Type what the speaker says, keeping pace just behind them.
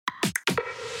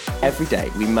Every day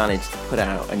we manage to put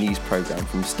out a news programme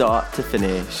from start to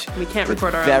finish. We can't with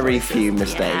record our own very voices. few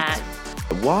mistakes. Yeah.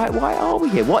 Why are we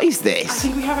here? What is I this?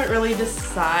 think we haven't really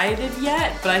decided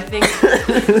yet, but I think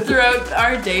throughout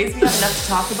our days we have enough to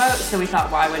talk about, so we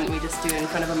thought, why wouldn't we just do it in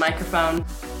front of a microphone?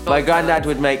 My granddad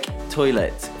would make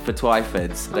toilets for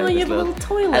Twyfords. Oh, you have a little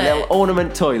toilet. A little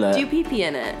ornament toilet. Do you pee-pee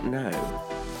in it? No.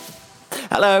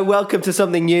 Hello, welcome to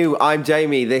Something New. I'm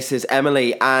Jamie, this is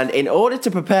Emily, and in order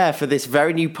to prepare for this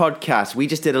very new podcast, we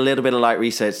just did a little bit of light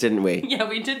research, didn't we? Yeah,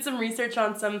 we did some research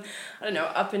on some,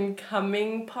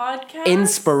 up-and-coming podcasts.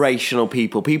 Inspirational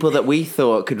people that we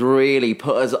thought could really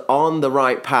put us on the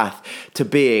right path to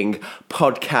being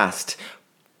podcast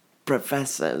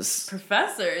professors.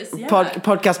 Professors, yeah.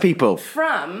 Podcast people.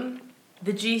 From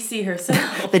the GC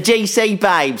herself. The GC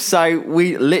babes. So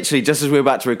we literally, just as we were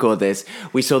about to record this,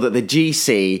 we saw that the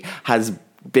GC has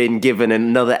been given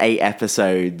another 8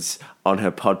 episodes on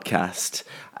her podcast.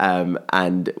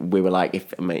 And we were like,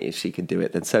 if she can do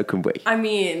it, then so can we. I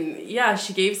mean, yeah,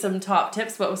 she gave some top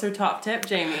tips. What was her top tip,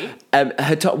 Jamie?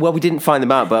 We didn't find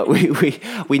them out, but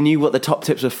we knew what the top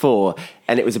tips were for,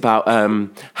 and it was about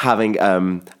having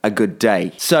a good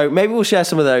day. So maybe we'll share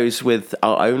some of those with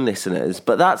our own listeners,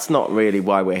 but that's not really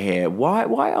why we're here. Why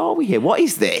are we here? What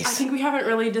is this? I think we haven't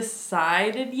really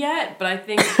decided yet, but I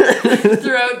think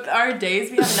throughout our days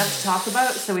we have enough to talk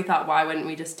about, so we thought, why wouldn't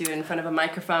we just do it in front of a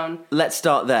microphone? Let's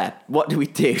start there. What do we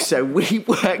do? So we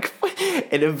work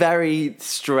in a very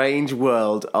strange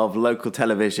world of local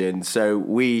television. So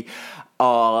we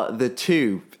are the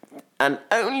two and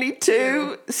only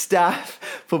two staff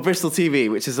for Bristol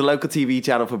TV, which is a local TV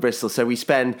channel for Bristol. So we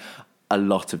spend a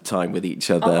lot of time with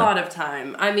each other. A lot of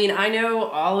time. I mean, I know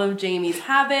all of Jamie's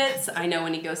habits. I know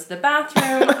when he goes to the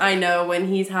bathroom. I know when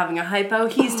he's having a hypo.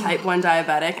 He's type 1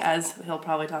 diabetic, as he'll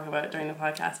probably talk about during the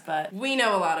podcast, but we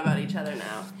know a lot about each other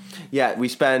now. Yeah, we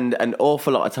spend an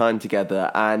awful lot of time together,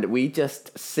 and we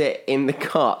just sit in the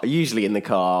car, usually in the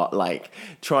car, like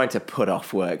trying to put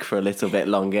off work for a little bit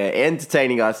longer,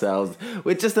 entertaining ourselves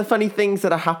with just the funny things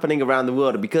that are happening around the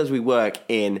world. And because we work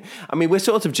in, we're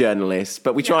sort of journalists,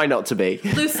 but we try not to be.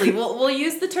 Loosely. We'll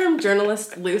use the term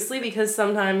journalist loosely because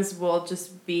sometimes we'll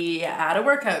just be at a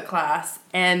workout class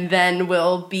and then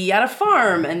we'll be at a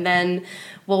farm and then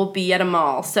we'll be at a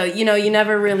mall. So, you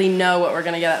never really know what we're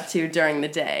going to get up to during the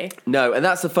day. No, and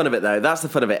that's the fun of it, though. That's the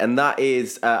fun of it. And that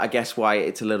is, I guess, why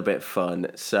it's a little bit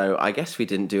fun. So I guess we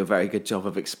didn't do a very good job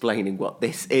of explaining what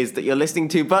this is that you're listening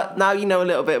to. But now you know a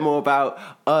little bit more about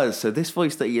us. So this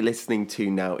voice that you're listening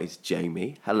to now is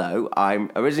Jamie. Hello.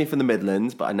 I'm originally from the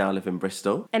Midlands, but I now live in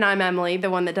Bristol. And I'm Emily, the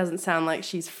one that doesn't sound like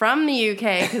she's from the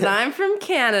UK because I'm from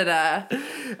Canada.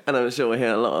 And I'm sure we'll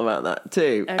hear a lot about that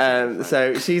too. Okay,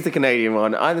 so she's the Canadian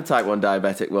one. I'm the type 1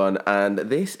 diabetic one, and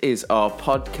this is our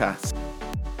podcast.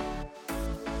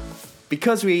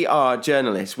 Because we are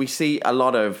journalists, we see a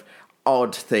lot of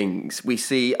odd things. We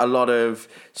see a lot of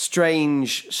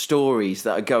strange stories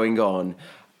that are going on,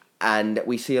 and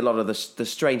we see a lot of the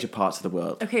stranger parts of the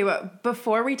world. Okay, well,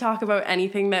 before we talk about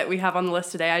anything that we have on the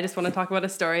list today, I just want to talk about a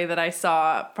story that I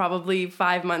saw probably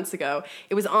 5 months ago.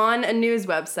 It was on a news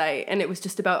website, and it was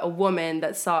just about a woman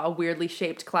that saw a weirdly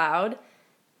shaped cloud.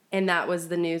 And that was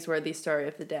the newsworthy story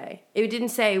of the day. It didn't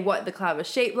say what the cloud was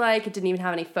shaped like. It didn't even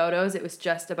have any photos. It was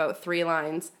just about 3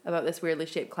 lines about this weirdly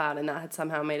shaped cloud, and that had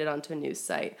somehow made it onto a news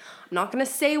site. I'm not going to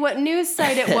say what news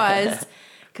site it was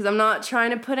because I'm not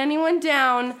trying to put anyone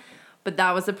down, but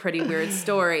that was a pretty weird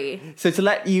story. So to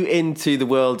let you into the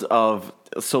world of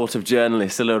sort of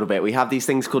journalists a little bit, we have these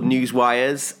things called news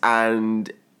wires,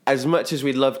 and as much as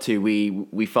we'd love to,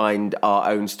 we find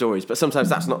our own stories, but sometimes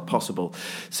that's not possible.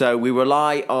 So we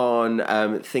rely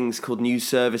on things called news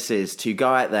services to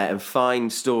go out there and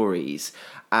find stories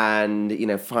and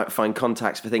find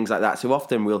contacts for things like that. So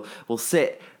often we'll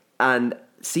sit and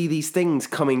see these things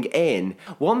coming in.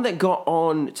 One that got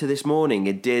on to this morning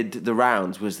and did the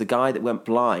rounds was the guy that went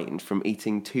blind from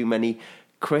eating too many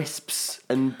crisps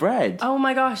and bread. Oh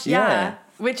my gosh, yeah.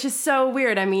 Which is so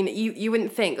weird. I mean, you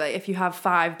wouldn't think, like, if you have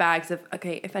 5 bags of,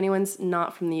 okay, if anyone's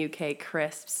not from the UK,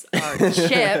 crisps are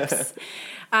chips.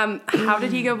 How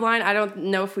did he go blind? I don't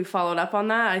know if we followed up on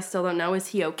that. I still don't know. Is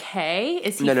he okay?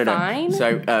 Is he fine? No.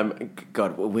 So,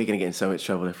 God, we're going to get in so much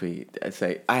trouble if we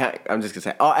say, I'm just going to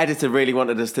say, our editor really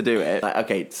wanted us to do it. Like,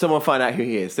 okay, someone find out who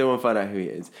he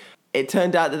is. It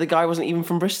turned out that the guy wasn't even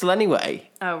from Bristol anyway.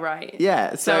 Oh, right.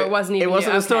 Yeah. So it wasn't even... It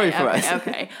wasn't a story for us.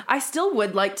 Okay. I still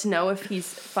would like to know if he's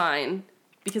fine,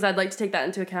 because I'd like to take that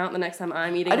into account the next time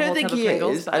I'm eating a whole tub of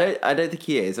Pringles. I don't think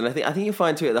he is. And I think you'll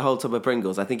find to it the whole tub of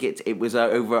Pringles. I think it was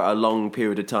over a long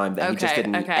period of time that he just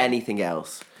didn't eat anything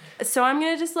else. So I'm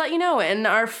going to just let you know. And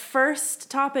our first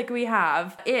topic we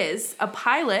have is a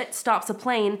pilot stops a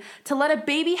plane to let a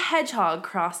baby hedgehog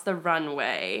cross the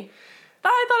runway.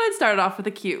 I thought I'd start off with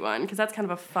a cute one because that's kind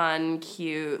of a fun,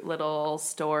 cute little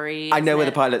story. I know where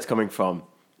the pilot's coming from.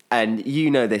 And you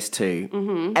know this too.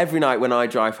 Mm-hmm. Every night when I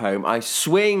drive home, I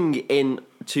swing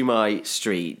into my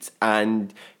street.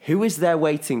 And who is there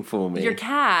waiting for me? Your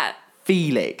cat.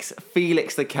 Felix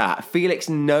the cat. Felix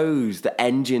knows the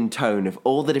engine tone of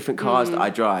all the different cars that I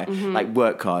drive, like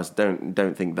work cars.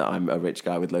 Don't think that I'm a rich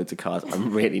guy with loads of cars.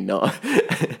 I'm really not.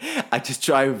 I just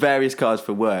drive various cars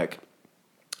for work.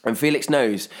 And Felix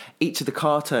knows each of the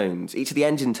car tones, each of the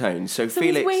engine tones. So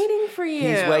Felix, he's waiting for you.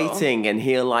 He's waiting, and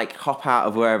he'll like hop out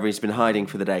of wherever he's been hiding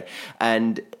for the day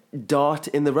and dart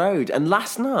in the road. And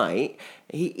last night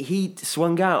he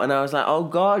swung out, and I was like, oh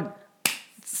God,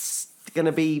 it's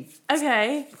gonna be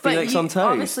okay. Felix on toast.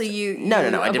 Obviously, you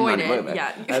no, I didn't run him over.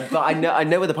 Yeah. But I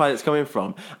know where the pilot's coming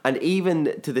from, and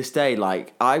even to this day,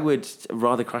 like I would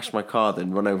rather crash my car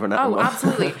than run over an animal. Oh,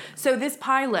 absolutely. So this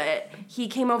pilot, he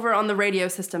came over on the radio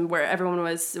system where everyone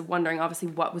was wondering, obviously,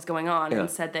 what was going on, and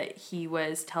said that he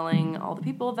was telling all the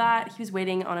people that he was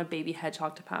waiting on a baby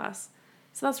hedgehog to pass.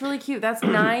 So that's really cute. That's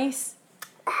nice.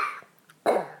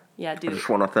 Yeah, dude. I just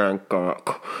want to thank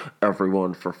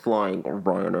everyone for flying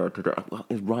Ryanair today.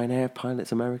 Is Ryanair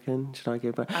pilots American? Should I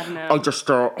go back? I don't know. I just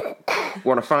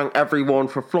want to thank everyone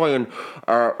for flying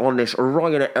on this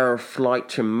Ryanair flight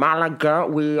to Malaga.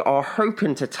 We are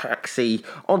hoping to taxi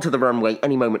onto the runway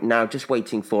any moment now, just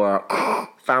waiting for a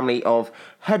family of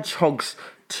hedgehogs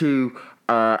to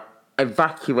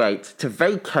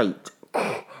vacate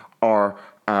our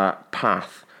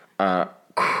path. There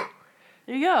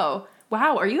you go.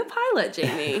 Wow, are you a pilot,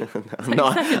 Jamie?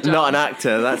 not an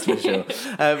actor, that's for sure.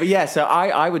 But yeah, so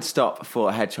I would stop for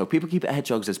a hedgehog. People keep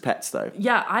hedgehogs as pets, though.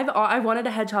 Yeah, I wanted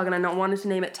a hedgehog, and I wanted to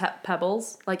name it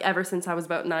Pebbles. Like, ever since I was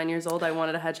about 9 years old, I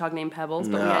wanted a hedgehog named Pebbles.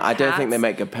 But no, I don't think they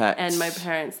make good pets. And my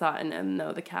parents thought, and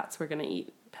no, the cats were going to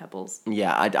eat Pebbles.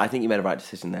 Yeah, I think you made a right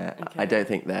decision there. Okay. I don't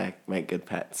think they make good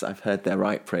pets. I've heard they're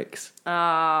right pricks.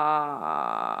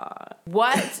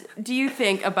 What do you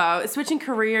think about switching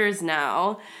careers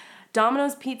now?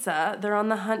 Domino's Pizza, they're on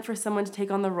the hunt for someone to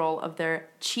take on the role of their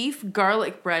chief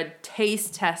garlic bread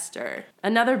taste tester.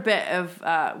 Another bit of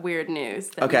weird news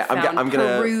that we found I'm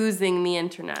gonna perusing the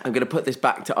internet. I'm going to put this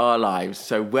back to our lives.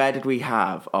 So where did we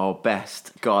have our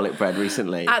best garlic bread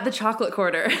recently? At the Chocolate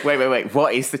Quarter. Wait.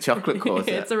 What is the Chocolate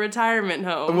Quarter? It's a retirement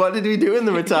home. What did we do in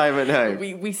the retirement home?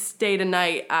 We stayed a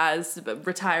night as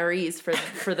retirees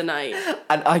for the night.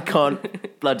 And I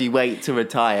can't bloody wait to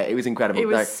retire. It was incredible. It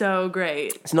was so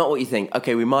great. It's not what you think.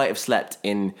 Okay, we might have slept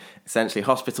in essentially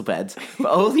hospital beds,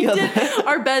 but all the other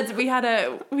our beds, we had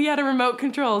a remote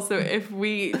control, so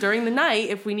during the night,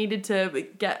 if we needed to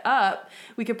get up,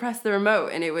 we could press the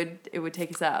remote and it would take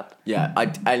us up. Yeah,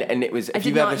 and it was. I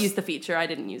did not use the feature. I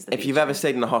didn't use the feature. If you've ever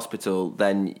stayed in a hospital,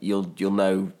 then you'll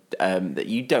know that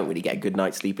you don't really get a good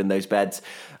night's sleep in those beds.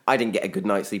 I didn't get a good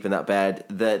night's sleep in that bed.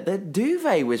 The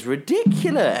duvet was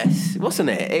ridiculous, wasn't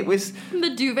it? It was. The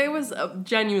duvet was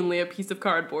genuinely a piece of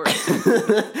cardboard.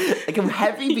 Like a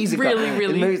heavy piece of cardboard.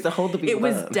 Really. It moves to hold the piece. It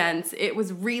was dense. It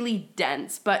was really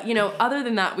dense. But other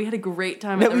than that, we had a great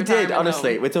time. No, we did.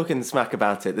 Honestly, we're talking smack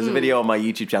about it. There's a video on my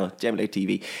YouTube channel, Gemlo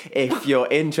TV, if you're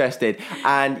interested.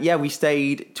 And yeah, we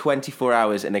stayed 24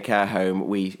 hours in a care home.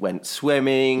 We went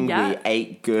swimming. Yeah. We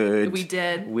ate good. We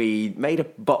did. We made a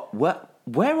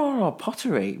Where are our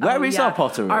pottery? Where is our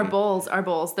pottery? Our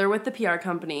bowls. They're with the PR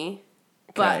company.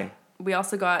 Okay. But we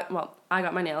also I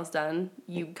got my nails done.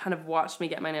 You kind of watched me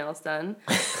get my nails done.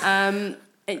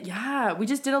 We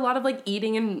just did a lot of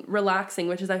eating and relaxing,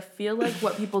 which is I feel like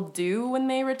what people do when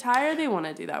they retire. They want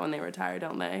to do that when they retire,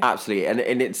 don't they? Absolutely.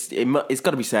 And it's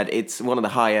got to be said, it's one of the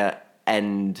higher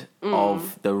end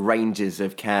of the ranges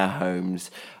of care homes,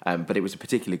 but it was a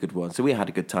particularly good one, so we had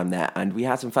a good time there, and we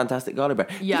had some fantastic garlic bread.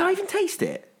 Yeah. Did I even taste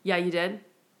it? Yeah, you did.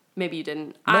 Maybe you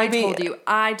didn't. Maybe,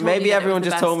 I told you. Maybe everyone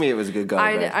just told me it was a good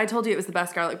garlic bread. I told you it was the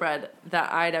best garlic bread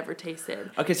that I'd ever tasted.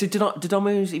 Okay, so did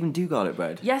Domino's even do garlic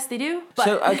bread? Yes, they do. But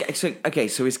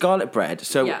So it's garlic bread.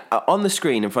 So on the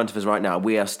screen in front of us right now,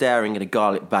 we are staring at a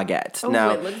garlic baguette. Oh,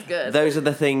 now, it looks good. Those are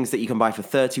the things that you can buy for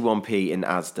 31p in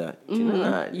Asda. Do you know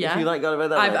that? Yeah. If you like garlic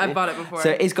bread, I've bought it before.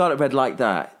 So is garlic bread like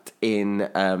that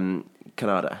in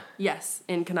Canada? Yes,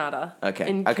 in Canada. Okay.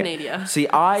 In Canada. See,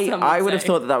 I would have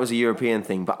thought that was a European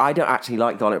thing, but I don't actually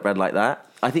like garlic bread like that.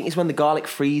 I think it's when the garlic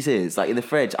freezes, in the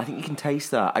fridge. I think you can taste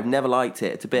that. I've never liked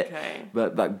it. It's a bit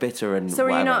bitter and. So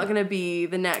are you not going to be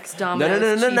the next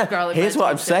Domino's chief garlic bread? Here's what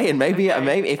I'm saying. Maybe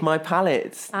if my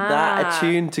palate's that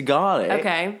attuned to garlic.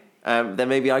 Okay. then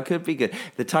maybe I could be good.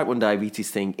 The type 1 diabetes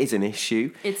thing is an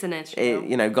issue. It's an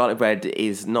issue. Garlic bread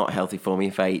is not healthy for me.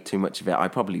 If I ate too much of it, I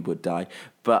probably would die.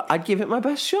 But I'd give it my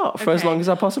best shot for as long as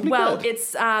I possibly could. Well,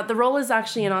 it's the role is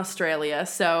actually in Australia,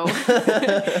 so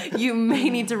you may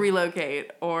need to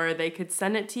relocate, or they could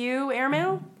send it to you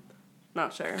airmail.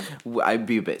 Not sure. I'd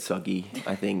be a bit soggy,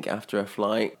 I think, after a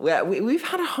flight. Well, we've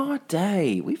had a hard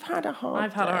day. I've had a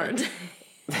hard day.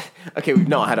 Okay, we've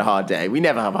not had a hard day. We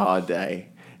never have a hard day.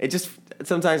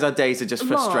 Sometimes our days are just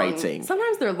frustrating. Long.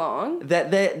 Sometimes they're long.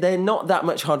 They're not that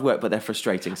much hard work, but they're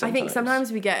frustrating sometimes. I think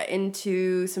sometimes we get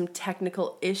into some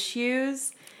technical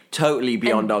issues. Totally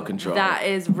beyond our control. That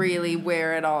is really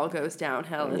where it all goes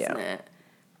downhill, isn't it?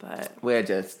 But we're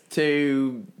just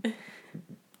two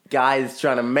guys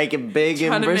trying to make it big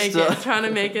in Bristol. Trying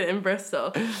to make it in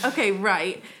Bristol. Okay,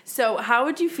 right. So how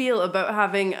would you feel about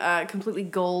having a completely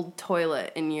gold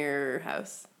toilet in your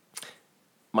house?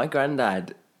 My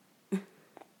granddad,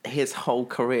 his whole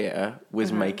career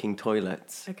was making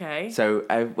toilets. Okay. So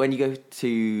when you go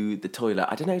to the toilet,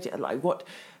 I don't know, like what,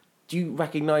 do you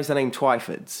recognise the name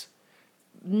Twyford's?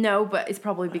 No, but it's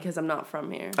probably because I'm not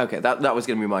from here. Okay, that was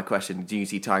going to be my question. Do you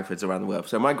see Twyford's around the world?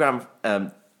 So my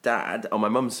dad on my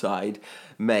mum's side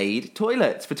made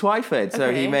toilets for Twyford.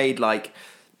 So he made I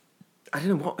don't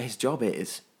know what his job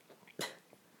is.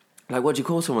 Like, what do you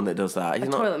call someone that does that? He's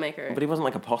a toilet maker. But he wasn't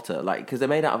like a potter, because they're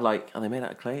made out of are they made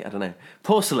out of clay? I don't know.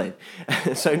 Porcelain.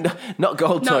 So not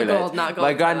gold toilets. Not gold.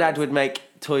 My granddad would make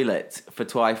toilets for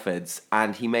Twyford's,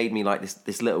 and he made me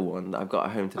this little one that I've got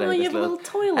at home today. Oh, you have a little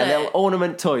toilet. A little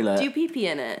ornament toilet. Do you pee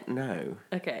in it? No.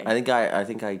 Okay. I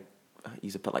think I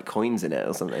used to put coins in it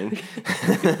or something.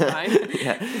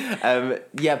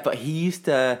 Yeah. But he used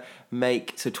to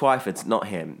make, so Twyford's, not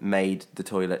him, made the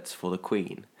toilets for the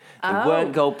Queen. They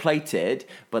weren't gold plated,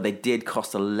 but they did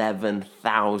cost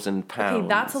 £11,000. Okay,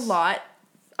 that's a lot.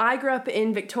 I grew up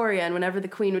in Victoria, and whenever the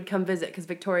Queen would come visit, because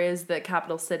Victoria is the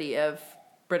capital city of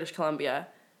British Columbia.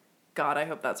 God, I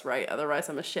hope that's right. Otherwise,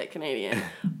 I'm a shit Canadian.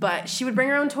 But she would bring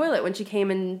her own toilet when she came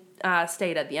and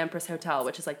stayed at the Empress Hotel,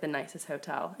 which is the nicest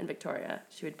hotel in Victoria.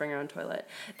 She would bring her own toilet.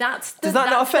 Does that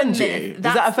not offend you?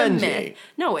 Does that offend you?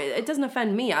 No, it doesn't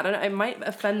offend me. I don't know. It might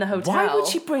offend the hotel. Why would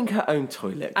she bring her own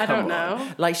toilet? I don't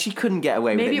know. She couldn't get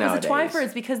away with it nowadays. Maybe it was a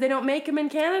Twyford's because they don't make them in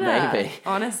Canada. Maybe.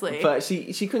 Honestly. But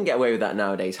she couldn't get away with that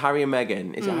nowadays. Harry and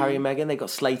Meghan. Is it Harry and Meghan? They got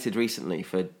slated recently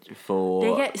for...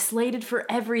 They get slated for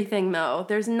everything, though.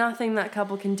 There's nothing that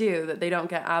couple can do that they don't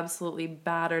get absolutely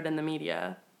battered in the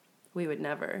media. We would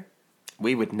never.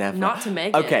 Not to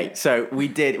Meghan. Okay, so we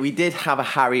did have a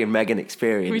Harry and Meghan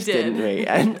experience, didn't we?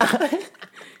 And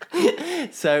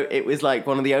so it was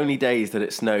one of the only days that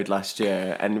it snowed last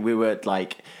year, and we were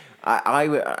I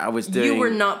was doing... You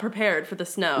were not prepared for the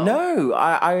snow. No,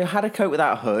 I had a coat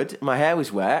without a hood. My hair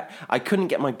was wet. I couldn't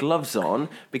get my gloves on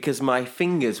because my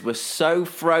fingers were so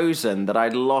frozen that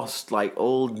I'd lost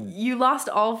all... You lost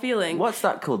all feeling. What's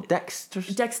that called?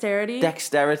 Dexterity?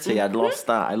 Dexterity. I'd lost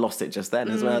that. I lost it just then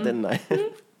as well, didn't I?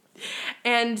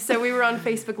 And so we were on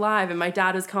Facebook Live, and my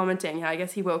dad was commenting. I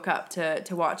guess he woke up to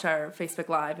watch our Facebook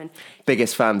Live. And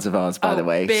biggest fans of ours, by the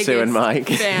way, Sue and Mike.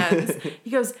 Fans. He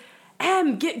goes...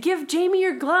 give Jamie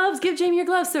your gloves. Give Jamie your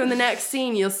gloves. So in the next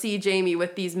scene, you'll see Jamie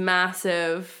with these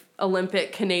massive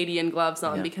Olympic Canadian gloves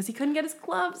on because he couldn't get his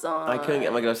gloves on. I couldn't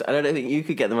get my gloves. I don't think you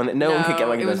could get them on. No one could get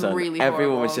my gloves on. Really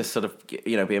Everyone horrible. was just sort of,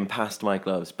 being past my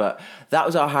gloves. But that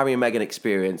was our Harry and Meghan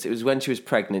experience. It was when she was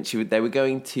pregnant. They were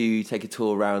going to take a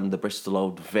tour around the Bristol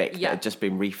Old Vic that had just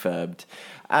been refurbed.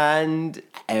 And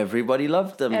everybody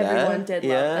loved them Everyone did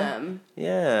love them.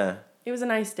 Yeah. It was a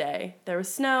nice day. There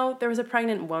was snow. There was a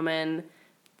pregnant woman.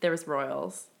 There was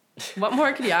royals. What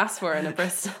more could you ask for in a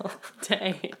Bristol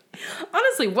day?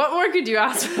 Honestly, what more could you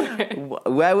ask for?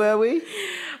 Where were we?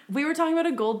 We were talking about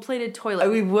a gold-plated toilet. Oh,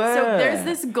 we were. So there's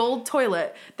this gold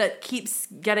toilet that keeps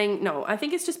getting... No, I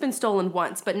think it's just been stolen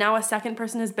once, but now a second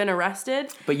person has been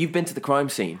arrested. But you've been to the crime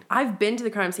scene. I've been to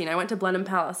the crime scene. I went to Blenheim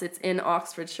Palace. It's in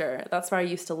Oxfordshire. That's where I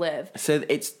used to live. So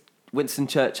it's Winston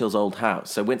Churchill's old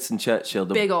house. So Winston Churchill,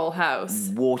 the big old house,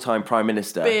 wartime prime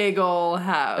minister. Big old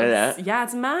house. Yeah,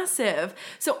 it's massive.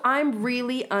 So I'm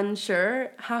really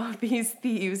unsure how these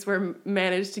thieves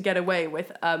managed to get away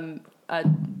with a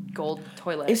gold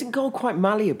toilet. Isn't gold quite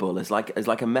malleable as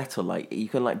a metal? You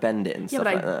can bend it and stuff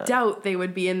like that. Yeah, but I doubt they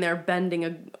would be in there bending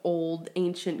an old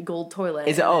ancient gold toilet.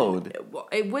 Is it old?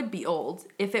 It would be old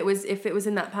if it was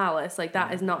in that palace.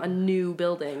 That is not a new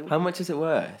building. How much is it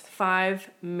worth? £5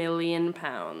 million.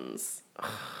 I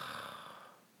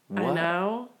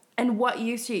know. And what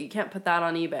you can't put that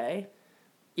on eBay.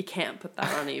 You can't put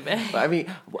that on eBay. But I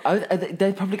mean,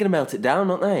 they're probably going to melt it down,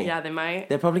 aren't they? Yeah, they might.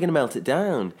 They're probably going to melt it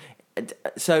down.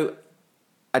 So,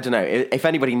 I don't know, if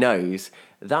anybody knows,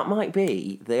 that might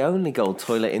be the only gold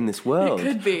toilet in this world. It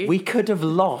could be. We could have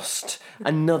lost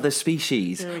another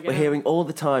species. We're hearing all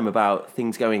the time about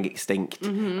things going extinct,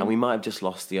 and we might have just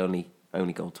lost the only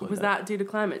gold toilet. Was that due to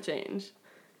climate change?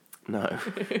 No.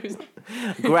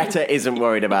 Greta isn't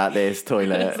worried about this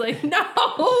toilet. It's like, no,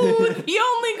 the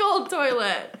only gold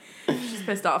toilet. She's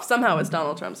pissed off. Somehow it's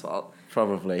Donald Trump's fault.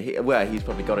 Probably. He's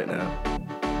probably got it now.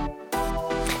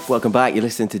 Welcome back. You're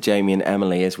listening to Jamie and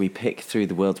Emily as we pick through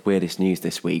the world's weirdest news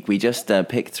this week. We just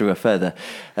picked through a further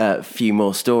few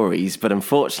more stories, but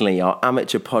unfortunately our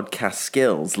amateur podcast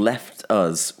skills left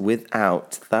us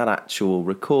without that actual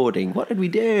recording. What did we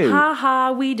do?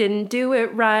 We didn't do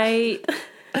it right.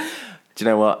 Do you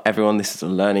know what, everyone? This is a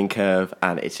learning curve,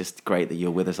 and it's just great that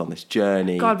you're with us on this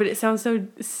journey. God, but it sounds so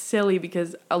silly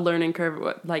because a learning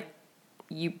curve, like,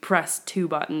 you press two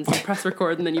buttons, you press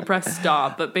record and then you press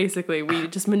stop, but basically we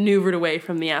just maneuvered away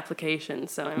from the application.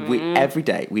 So every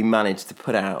day we managed to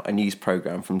put out a news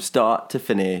program from start to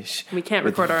finish. We can't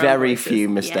record our own very voices. few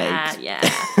mistakes. Yeah.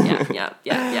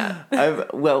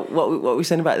 Well, what were we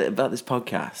saying about this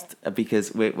podcast?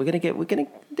 Because we're gonna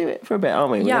do it for a bit,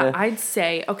 aren't we? I'd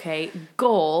say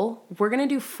goal. We're gonna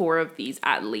do 4 of these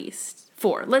at least.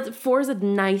 4. 4 is a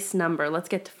nice number. Let's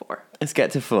get to 4. Let's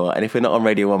get to 4. And if we're not on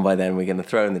Radio 1 by then, we're going to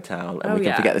throw in the towel and we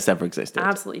can forget this ever existed.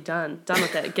 Absolutely done. Done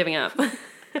with it. Giving up.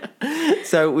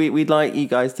 So we'd like you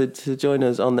guys to join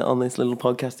us on this little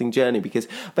podcasting journey, because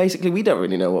basically we don't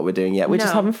really know what we're doing yet. We're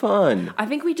just having fun. I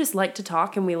think we just like to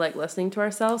talk and we like listening to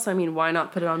ourselves. So, I mean, why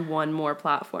not put it on one more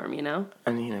platform, you know?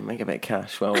 And, make a bit of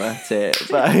cash while we're at it.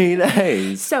 But who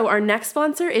knows? So our next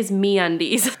sponsor is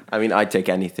MeUndies. I mean, I'd take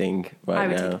anything now. I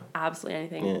would take absolutely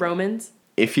anything. Yeah. Romans.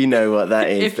 If you know what that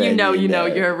is, if you know,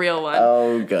 you're a real one.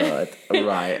 Oh, God.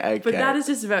 Right, okay. But that is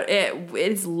just about it.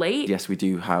 It's late. Yes, we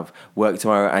do have work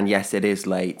tomorrow, and yes, it is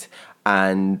late.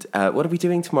 And what are we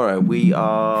doing tomorrow? We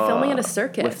are... filming at a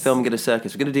circus. We're filming at a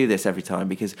circus. We're going to do this every time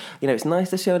because, it's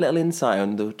nice to show a little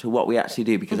insight to what we actually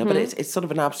do, because but it's sort of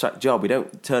an abstract job. We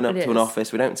don't turn up to an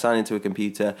office. We don't sign into a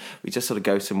computer. We just sort of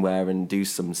go somewhere and do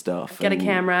some stuff. Get a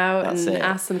camera out and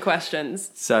ask some questions.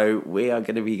 So we are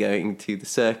going to be going to the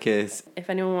circus.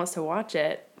 If anyone wants to watch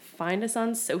it, find us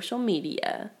on social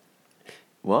media.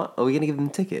 What? Are we going to give them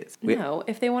tickets? No,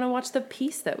 if they want to watch the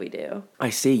piece that we do.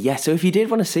 I see, yeah. So if you did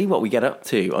want to see what we get up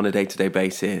to on a day-to-day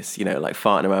basis, like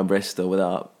farting around Bristol with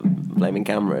our flaming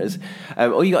cameras,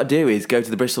 all you got to do is go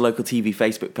to the Bristol Local TV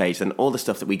Facebook page, and all the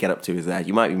stuff that we get up to is there.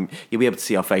 You'll be able to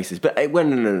see our faces. But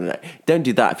no. Don't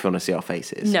do that if you want to see our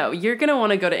faces. No, you're going to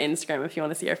want to go to Instagram if you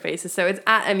want to see our faces. So it's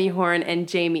at Emmy Horn, and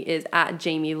Jamie is at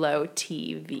Jamie Lowe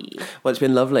TV. Well, it's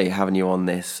been lovely having you on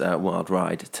this wild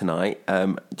ride tonight.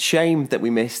 Shame that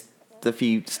we missed the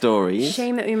few stories.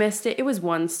 Shame that we missed it. It was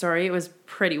one story. It was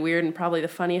pretty weird and probably the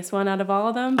funniest one out of all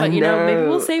of them. But, maybe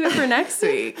we'll save it for next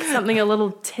week. Something, a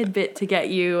little tidbit to get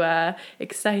you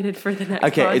excited for the next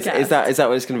podcast. Okay, is that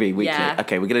what it's going to be? Weekly? Yeah.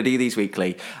 Okay, we're going to do these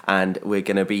weekly, and we're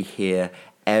going to be here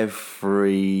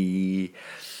every...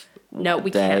 No,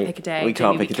 we can't pick a day. We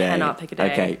can't pick a day. Cannot pick a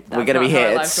day. Okay, we're going to be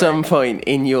here at some point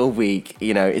in your week.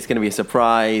 It's going to be a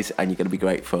surprise, and you're going to be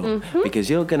grateful because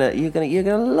you're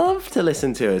gonna love to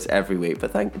listen to us every week.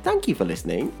 But thank you for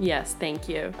listening. Yes, thank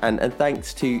you. And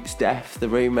thanks to Steph, the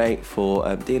roommate,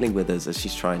 for dealing with us as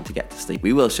she's trying to get to sleep.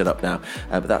 We will shut up now,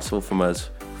 but that's all from us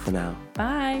for now.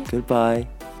 Bye. Goodbye.